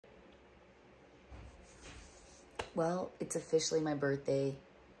Well, it's officially my birthday.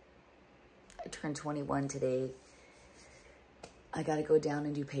 I turned 21 today. I gotta go down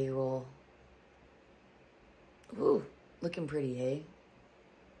and do payroll. Ooh, looking pretty, hey?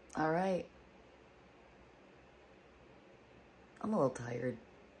 All right. I'm a little tired.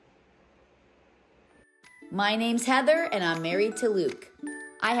 My name's Heather, and I'm married to Luke.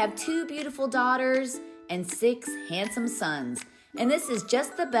 I have 2 beautiful daughters and 6 handsome sons, and this is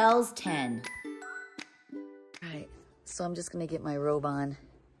Just the Bells 10. All right, so I'm just gonna get my robe on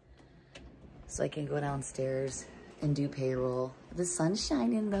so I can go downstairs and do payroll. The sun's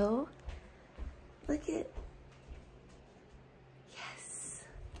shining though. Look it. Yes.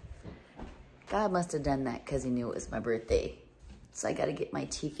 God must have done that because he knew it was my birthday. So I gotta get my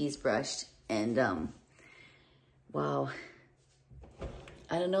teethies brushed and wow.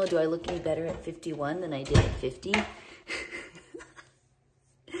 I don't know, do I look any better at 51 than I did at 50?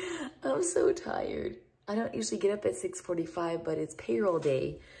 I'm so tired. I don't usually get up at 6:45, but it's payroll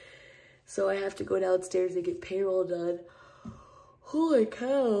day. So I have to go downstairs and get payroll done. Holy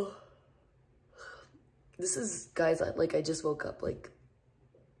cow. This is, guys, like I just woke up, like,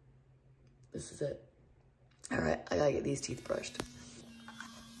 this is it. All right, I gotta get these teeth brushed.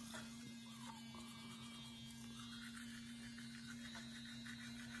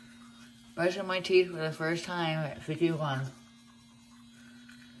 Brushing my teeth for the first time at 51.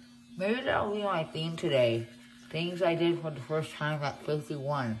 Maybe that'll be my theme today. Things I did for the first time at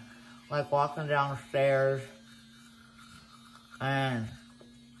 51. Like walking downstairs and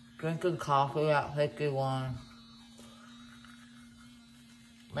drinking coffee at 51.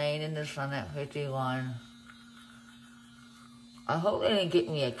 Laying in the sun at 51. I hope they didn't get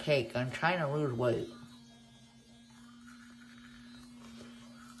me a cake. I'm trying to lose weight.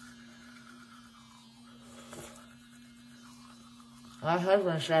 My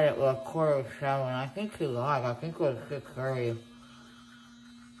husband said it was 6:45. I think he lied. I think it was 6:30.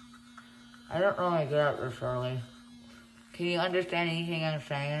 I don't normally get up this early. Can you understand anything I'm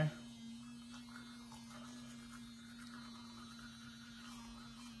saying?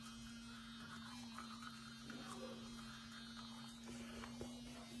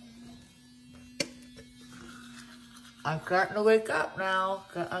 I'm starting to wake up now.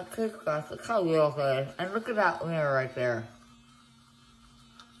 Look how real it is. And look at that mirror right there.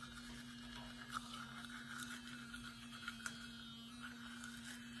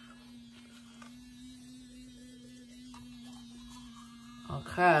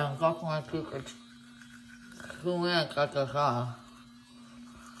 Okay, I'm got my tickets. 2 minutes at the shop.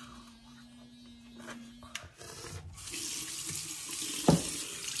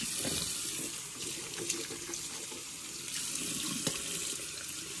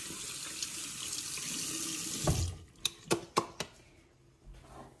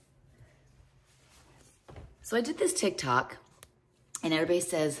 So I did this TikTok, and everybody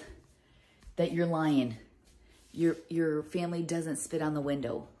says that you're lying. Your family doesn't spit on the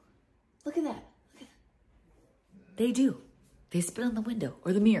window. Look at that. Look at that. They do. They spit on the window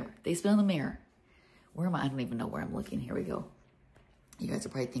or the mirror. They spit on the mirror. Where am I? I don't even know where I'm looking. Here we go. You guys are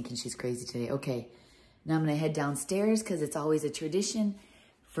probably thinking she's crazy today. Okay. Now I'm going to head downstairs because it's always a tradition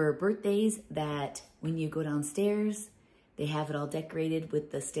for birthdays that when you go downstairs, they have it all decorated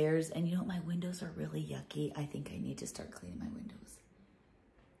with the stairs. And you know, my windows are really yucky. I think I need to start cleaning my windows.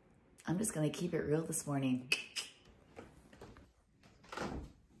 I'm just going to keep it real this morning.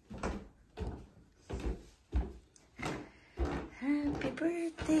 Happy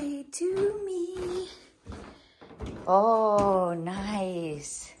birthday to me. Oh,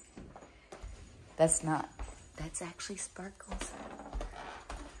 nice. That's actually sparkles.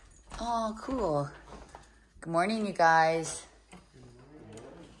 Oh, cool. Good morning, you guys.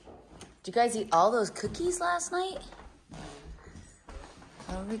 Did you guys eat all those cookies last night?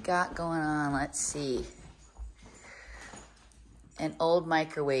 What do we got going on? Let's see. An old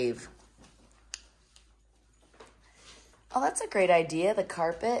microwave. Oh, that's a great idea. The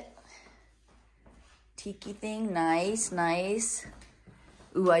carpet. Tiki thing. Nice, nice.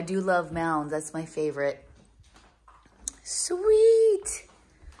 Ooh, I do love mounds. That's my favorite. Sweet.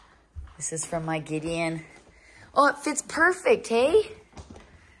 This is from my Gideon. Oh, it fits perfect, hey?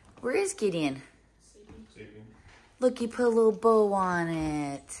 Where is Gideon? Sleeping. Look, you put a little bow on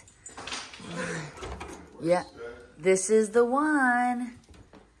it. Yeah, this is the one.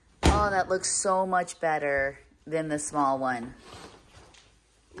 Oh, that looks so much better than the small one.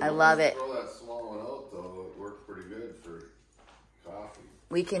 I love it. Throw that small one out, though. It worked pretty good for coffee.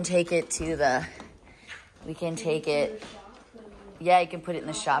 We can take it to the... We can take it... Yeah, you can put it in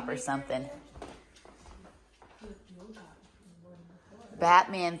the shop or something.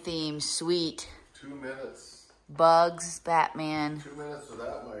 Batman theme, sweet. 2 minutes. Bugs, Batman. 2 minutes of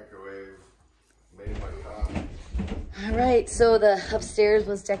that microwave made my coffee. All right, so the upstairs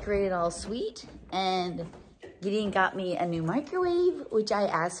was decorated all sweet, and Gideon got me a new microwave, which I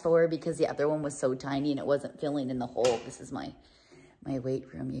asked for because the other one was so tiny and it wasn't filling in the hole. This is my weight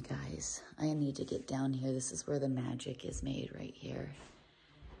room, you guys. I need to get down here. This is where the magic is made, right here.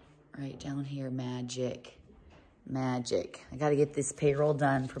 Right down here, magic. Magic. I got to get this payroll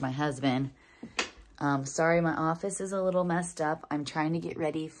done for my husband. Sorry, my office is a little messed up. I'm trying to get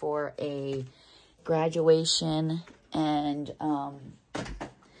ready for a graduation and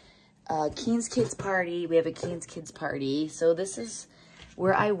Keen's Kids party. We have a Keen's Kids party. So this is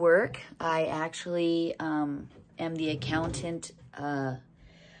where I work. I actually am the accountant of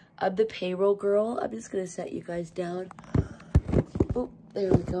the payroll girl. I'm just going to set you guys down. Oh,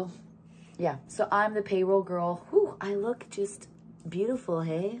 there we go. Yeah, so I'm the payroll girl. Whew, I look just beautiful,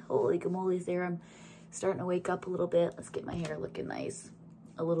 hey? Holy gamolies there. I'm starting to wake up a little bit. Let's get my hair looking nice.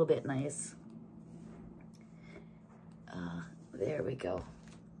 A little bit nice. There we go.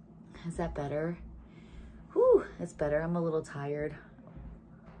 Is that better? Whew, that's better. I'm a little tired.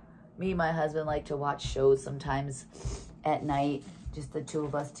 Me and my husband like to watch shows sometimes at night. Just the two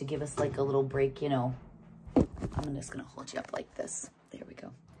of us to give us like a little break, you know. I'm just going to hold you up like this. There we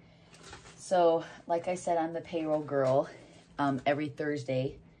go. So, like I said, I'm the payroll girl. Every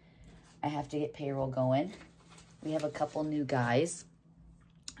Thursday, I have to get payroll going. We have a couple new guys.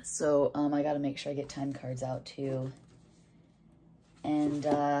 So, I got to make sure I get time cards out too. And,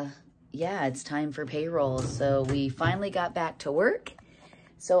 yeah, it's time for payroll. So, we finally got back to work.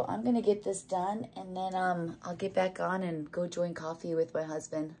 So, I'm going to get this done. And then, I'll get back on and go join coffee with my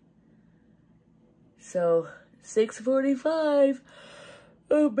husband. So, 6:45.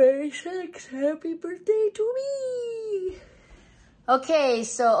 Oh, May 6th. Happy birthday to me. Okay,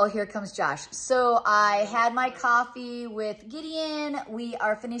 so, oh, here comes Josh. So, I had my coffee with Gideon. We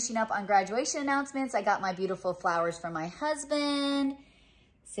are finishing up on graduation announcements. I got my beautiful flowers from my husband.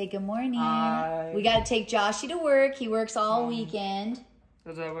 Say good morning. Hi. We got to take Joshy to work. He works all weekend.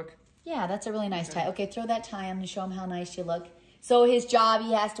 Does that work? Yeah, that's a really nice tie. Okay, throw that tie on to show him how nice you look. So, his job,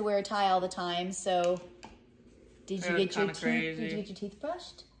 he has to wear a tie all the time, so... Did you get your teeth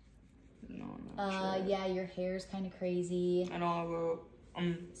brushed? No, I'm not sure. Yeah, your hair's kind of crazy. I know.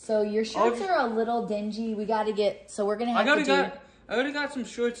 So your shirts are a little dingy. We got to get. So we're gonna have I already got some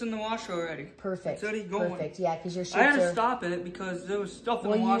shirts in the washer already. Perfect. It's already going. Perfect. Yeah, because your shirts I had to stop it because there was stuff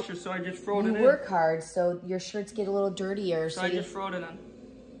in the washer, so I just threw it in. You work hard, so your shirts get a little dirtier. So I just threw it in.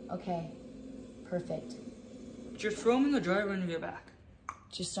 Okay. Perfect. Just throw them in the dryer when you get back.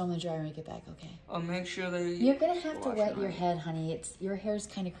 Just throw them in the dryer when you get back, okay. I'll make sure they... You're going to have to wet your head, honey. Your hair's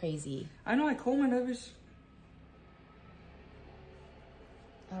kind of crazy. I know, I comb it every...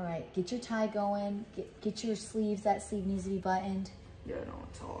 All right, get your tie going. Get your sleeves. That sleeve needs to be buttoned. Yeah, no,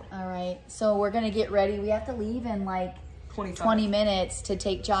 it's hard. All right, so we're going to get ready. We have to leave in like 20 minutes to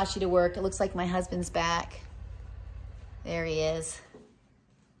take Joshy to work. It looks like my husband's back. There he is.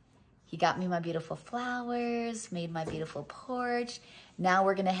 He got me my beautiful flowers, made my beautiful porch. Now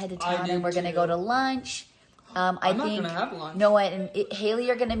we're gonna head to town and we're gonna go to lunch. I'm not gonna have lunch. Noah and Hailey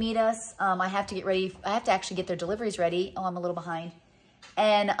are gonna meet us. I have to get ready. I have to actually get their deliveries ready. Oh, I'm a little behind.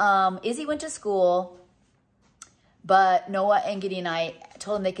 And Izzy went to school, but Noah and Gideon and I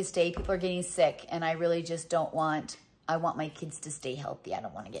told them they could stay. People are getting sick, and I really just don't want. I want my kids to stay healthy. I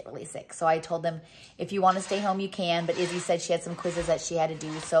don't want to get really sick. So I told them, if you want to stay home, you can. But Izzy said she had some quizzes that she had to do.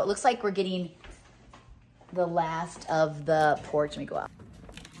 So it looks like we're getting the last of the porch. Let me go out.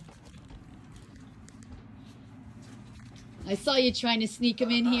 I saw you trying to sneak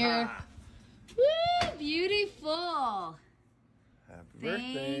them in here. Woo, beautiful. Happy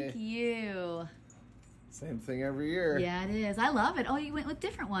birthday. Thank you. Same thing every year. Yeah, it is. I love it. Oh, you went with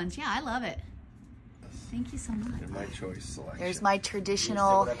different ones. Yeah, I love it. Thank you so much. My choice selection. There's my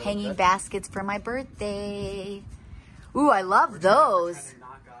traditional hanging baskets for my birthday. Ooh, I love those.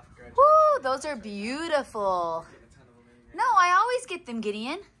 Ooh, those are beautiful. No, I always get them,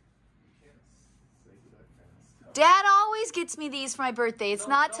 Gideon. Dad always gets me these for my birthday. It's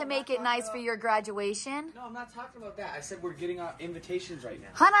not to make it nice for your graduation. No, I'm not talking about that. I said we're getting our invitations right now.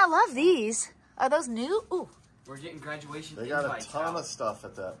 Hon, I love these. Are those new? Ooh. We're getting graduation They got a ton of stuff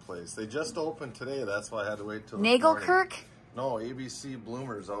at that place. They just opened today. That's why I had to wait till Nagelkirk? No, ABC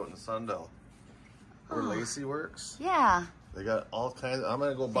Bloomers out in Sundell. Where Lacey works. Yeah. They got all kinds. I'm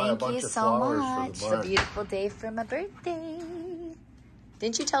going to go buy a bunch of flowers for the Thank you so much. barn. It's a beautiful day for my birthday.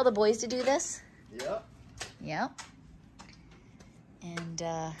 Didn't you tell the boys to do this? Yep. Yep. And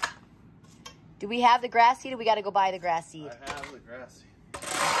do we have the grass seed or we got to go buy the grass seed? I have the grass seed.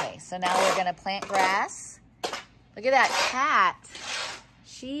 Okay, so now we're going to plant grass. Look at that cat.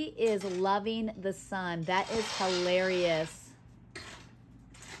 She is loving the sun. That is hilarious.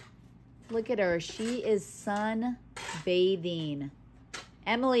 Look at her. She is sun bathing.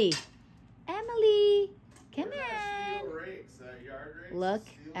 Emily. Emily. Come on. Look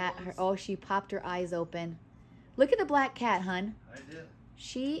at her. Oh, she popped her eyes open. Look at the black cat, hun. I did.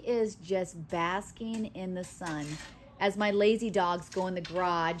 She is just basking in the sun as my lazy dogs go in the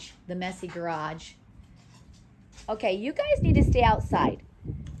garage, the messy garage. Okay, you guys need to stay outside.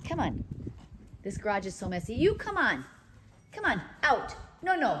 Come on. This garage is so messy. You come on. Come on, out.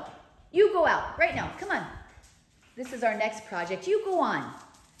 No, no. You go out right now. Come on. This is our next project. You go on.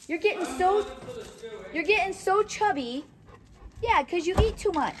 You're getting so chubby. Yeah, because you eat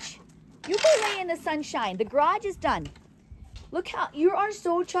too much. You go lay in the sunshine. The garage is done. Look how you are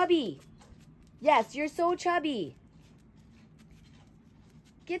so chubby. Yes, you're so chubby.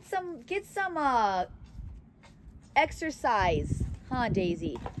 Get some exercise. Huh,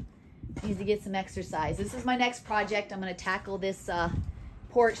 Daisy? Needs to get some exercise. This is my next project. I'm going to tackle this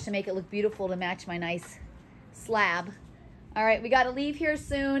porch to make it look beautiful to match my nice slab. All right, we got to leave here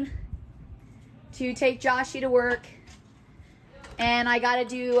soon to take Joshy to work. And I got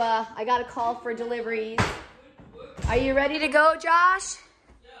to call for deliveries. Are you ready to go, Josh?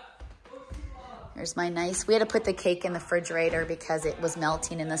 There's my nice, we had to put the cake in the refrigerator because it was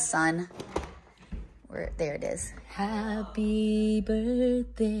melting in the sun. There it is. Happy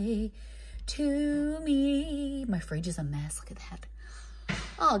birthday to me. My fridge is a mess. Look at that.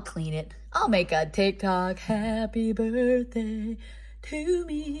 I'll clean it. I'll make a TikTok. Happy birthday to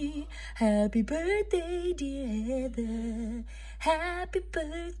me. Happy birthday, dear Heather. Happy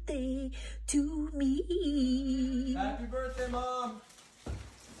birthday to me. Happy birthday, Mom.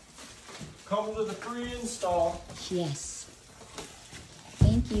 Come to the free install. Yes.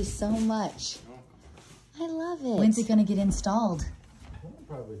 Thank you so much. I love it. When's it gonna get installed?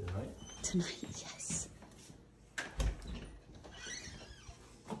 Probably tonight. Tonight, yes.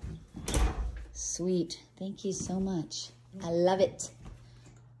 Sweet. Thank you so much. I love it.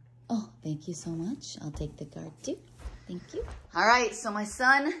 Oh, thank you so much. I'll take the card too. Thank you. All right, so my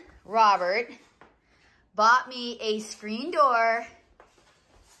son, Robert, bought me a screen door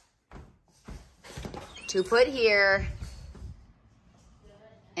to put here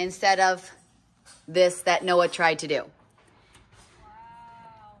instead of this that Noah tried to do.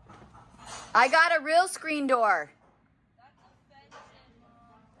 I got a real screen door.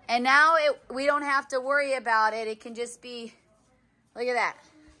 And now we don't have to worry about it. It can just be, look at that.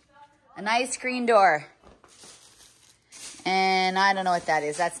 A nice screen door. And I don't know what that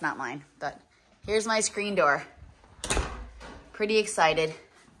is. That's not mine. But here's my screen door. Pretty excited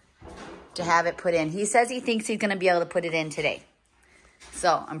to have it put in. He says he thinks he's going to be able to put it in today.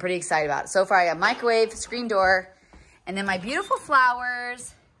 So I'm pretty excited about it. So far I got microwave, screen door, and then my beautiful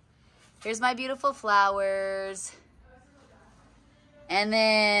flowers. Here's my beautiful flowers. And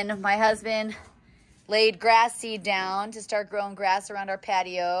then my husband laid grass seed down to start growing grass around our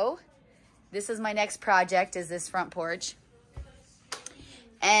patio. This is my next project, is this front porch.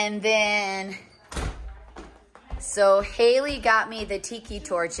 And then, so Hailey got me the tiki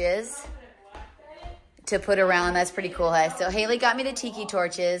torches to put around. That's pretty cool. So Hailey got me the tiki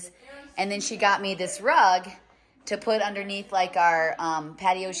torches, and then she got me this rug to put underneath like our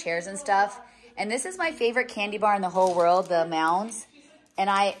patio chairs and stuff. And this is my favorite candy bar in the whole world, the Mounds. And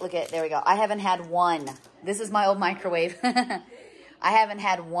look at, there we go. I haven't had one. This is my old microwave. I haven't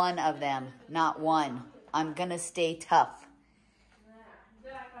had one of them. Not one. I'm going to stay tough.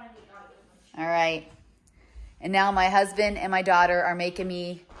 All right. And now my husband and my daughter are making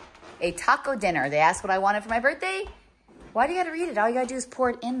me a taco dinner. They asked what I wanted for my birthday. Why do you got to read it? All you got to do is pour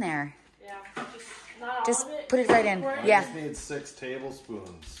it in there. Yeah. Just put it right in. Yeah. I just need 6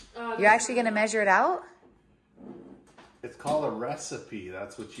 tablespoons. You're actually going to measure it out? It's called a recipe.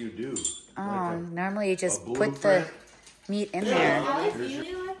 That's what you do. Oh, Like normally you just put the blueprint. meat in there. Alex, you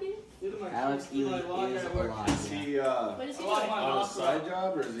really like it? Alex Ely is alive. Is he What is he doing? on a side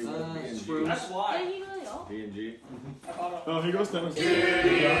job or is he with B&G? That's Did why. he really go? B&G? Oh, he goes down. Happy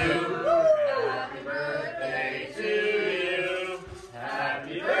birthday to you.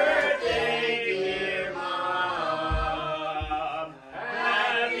 Happy birthday, dear Mom.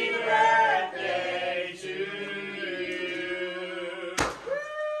 Happy birthday to you.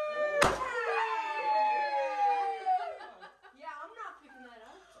 Yeah, I'm not picking that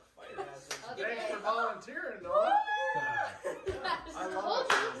up. Thanks for volunteering, Noah. I love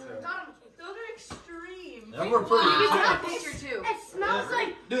it. Those are extreme. And we're pretty You good. can take a picture too. It smells like.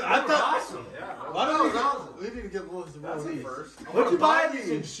 Dude, I thought. Awesome. Yeah. Why don't we need to get one of That's a these? first. What'd you buy these?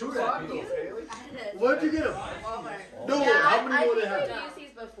 and shoot at me? Haley? this. Where'd you get them? Walmart. No, Yeah, how many more I they have? think we've used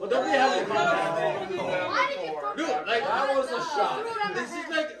these before. Well, don't we have them? Why did you put Dude, like that was a Threw shot. it on my This is head.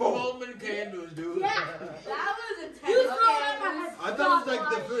 like Roman candles, dude. Yeah, that was intense. You threw it on my head. I thought it was like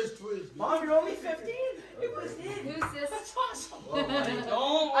the first twist. Mom, you're only 15? It was him. Who's this? That's awesome.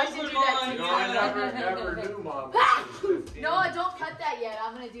 Don't I should open do that mine. too. No, I never knew, Mom. No, don't cut that yet.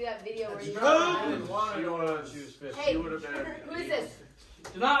 I'm gonna do that video where you. She don't want to choose 50. Hey, She would have been. who is this?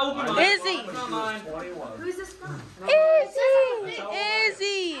 Do not open mine. Izzy. It's not mine. 21. Who's this from?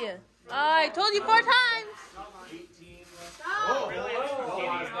 Izzy! I told you 4 times. 18. Oh, really? Oh,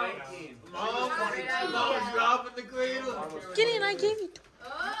 19. Mom's dropping the cradle. Gideon, I gave you.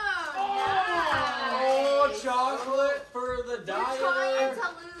 Oh, chocolate for the We're diet. trying to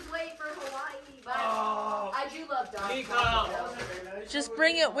lose weight for Hawaii, but I do love dark chocolate. Just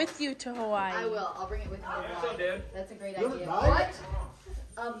bring it with you to Hawaii. I will. I'll bring it with me. What's up, dude? That's a great You idea. wanna buy it?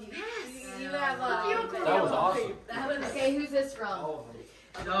 What? Yes. You have That was awesome. That was okay. Who's this from?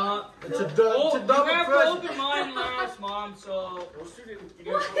 No. It's a Oh, you double have to present. open mine last, Mom, so... What is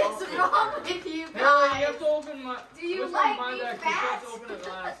wrong with you Hey, you guys? have to open my... Do you What's like mine me back? fat? You have to open it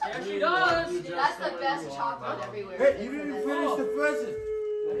last. Yeah, she does. That's the best chocolate everywhere. Hey, you didn't finish the present.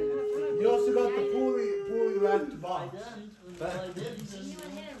 You also got the poorly wrapped box.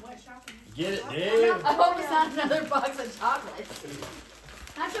 Get it, Dave. I hope it's not another box of chocolate.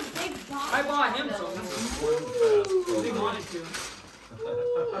 That's a big box. I bought him some. He wanted to. Oh,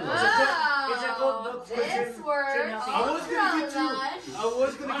 this works. I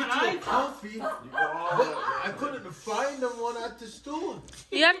was gonna get you a coffee, but I couldn't find them one at the store.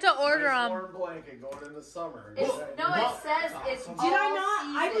 You have to order them. Warm blanket going in the summer. No, it says it's all Did I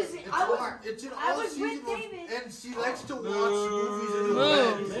not? season. It's an I all was season with David. and she likes to watch movies in the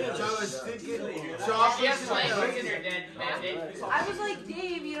bed. So I was thinking chocolate. I was like,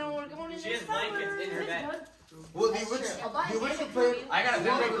 Dave, you don't want to go in She has blankets in her bed. Well, the original plan. I got a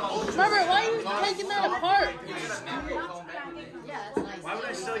memory foam. Robert, why are you taking that apart? I got a memory foam back there. Yeah, that's nice. Why would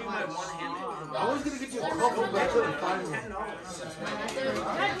I sell you my one-handed? I was gonna get you a couple, but I couldn't find one.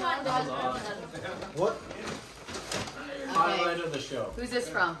 What? Okay. of the show. Who's this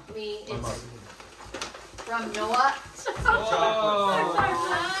from? Me. It's from Noah.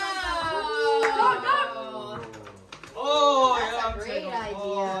 Oh, That's yeah, a great idea.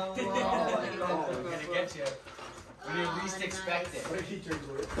 I'm gonna get you. When you least expect it. Thank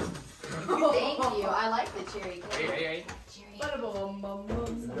you. I like the cherry cake. Hey. Good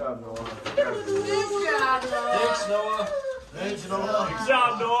job, Noah. Thanks, Noah. Thanks, Noah. Good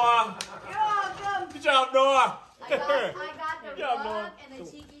job, Noah. Good job, Noah. I got the rug and the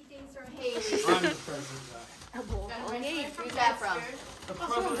tiki things from Hailey. Who's that from?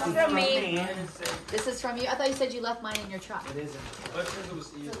 From me. This is from you? I thought you said you left mine in your truck. It isn't. So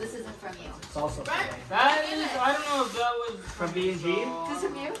this isn't from you. It's also That is, I don't know if that was from B&G. Is this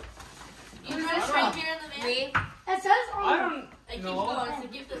from you? You guys right here in the Me? It says I don't It keeps know. going. It's a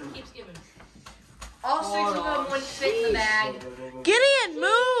gift that keeps giving. all 6 of them wouldn't fit in the bag. Gideon,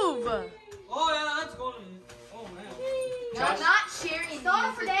 move! Oh, yeah, that's going in. Oh, man. No, I'm not sharing these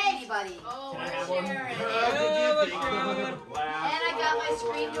with anybody. Oh, we're sharing. And I got my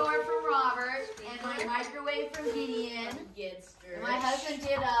screen door from Robert and my microwave from Gideon. And my husband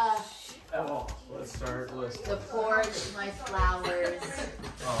did Let's start listing. the porch, my flowers.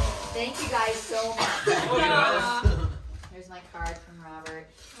 Thank you guys so much. Here's my card from Robert.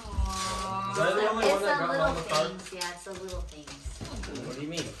 Is that the only It's one that the got little on the card? things. Yeah, it's the little things. What do you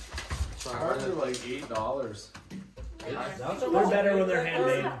mean? Cards are like $8. They're better when they're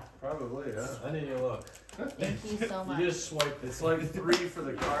handmade. Probably, yeah. I need to look. Thank you so much. You just swipe it. It's like 3 for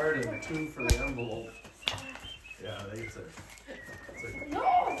the card and 2 for the envelope. Yeah, I think it's a.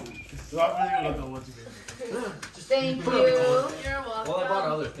 Thank you. You're welcome. Well, I bought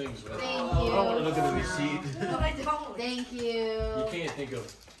other things with it. Thank I don't want to you. look at the receipt. No, I don't. Thank You you. can't think of.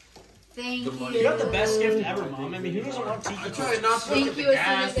 Thank The you. money. You got the best gift ever, Mom. I mean, who doesn't want tiki? I try not to look Thank at the you as gas.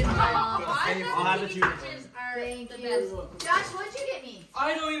 soon as it's gone. I'll have it to you. Thank you. Josh, what'd you get me?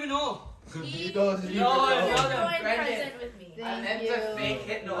 I don't even know. You know, No, I Join got present with me. Thank you.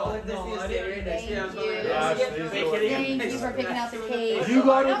 hit no. Thank you. Gosh, Thank you for picking out the cake. You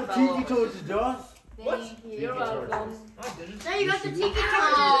got it the tiki torches, Josh? Thank you. You're welcome. Now you got the tiki I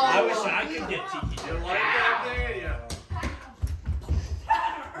wish torch. I could get tiki. You like that there? Yeah.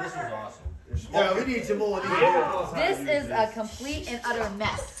 This was awesome. Yeah, we need some more of these. This is a complete and utter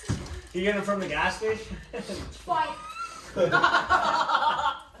mess. You get them from the gas station? Fight. Thank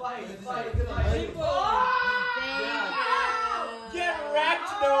you. Get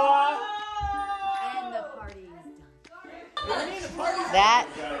wrecked, Noah! And the party is done. That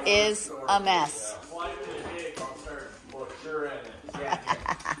is a mess.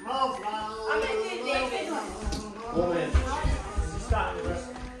 I'm gonna do David.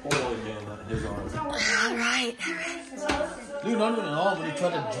 All right. Dude, not even at all when he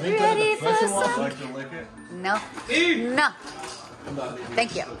tried to drink Ready out of the pressure for washer. Like to lick it? No. No.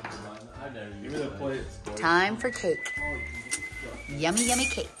 Thank you. Give me the plate. Time for cake. Yummy, yummy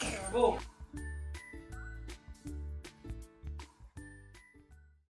cake. Whoa.